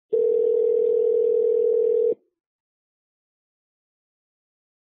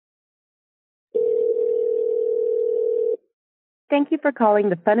Thank you for calling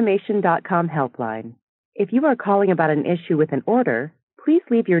the Funimation.com helpline. If you are calling about an issue with an order, please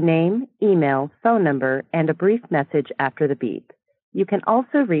leave your name, email, phone number, and a brief message after the beep. You can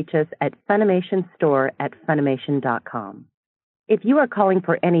also reach us at funimation.store@funimation.com. If you are calling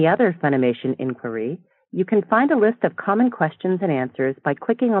for any other Funimation inquiry, you can find a list of common questions and answers by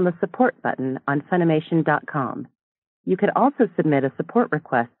clicking on the support button on funimation.com. You can also submit a support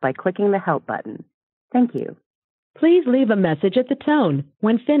request by clicking the help button. Thank you. Please leave a message at the tone.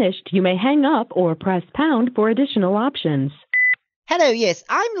 When finished, you may hang up or press pound for additional options. Hello, yes,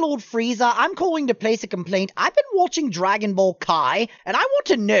 I'm Lord Frieza. I'm calling to place a complaint. I've been watching Dragon Ball Kai, and I want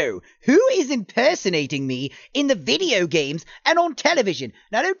to know who is impersonating me in the video games and on television.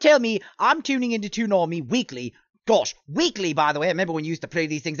 Now, don't tell me I'm tuning into Toonami weekly. Gosh, weekly, by the way. I remember when you used to play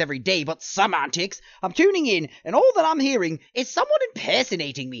these things every day, but semantics. I'm tuning in, and all that I'm hearing is someone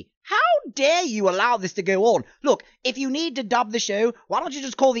impersonating me. How dare you allow this to go on? Look, if you need to dub the show, why don't you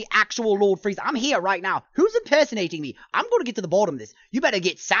just call the actual Lord Frieza? I'm here right now. Who's impersonating me? I'm going to get to the bottom of this. You better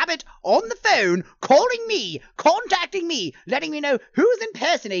get Sabbat on the phone, calling me, contacting me, letting me know who's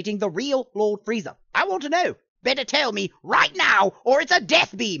impersonating the real Lord Frieza. I want to know. Better tell me right now, or it's a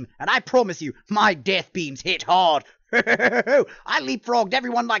death beam. And I promise you, my death beams hit hard. I leapfrogged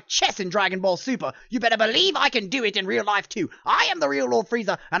everyone like chess in Dragon Ball Super. You better believe I can do it in real life too. I am the real Lord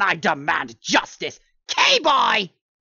Frieza, and I demand justice. K-bye!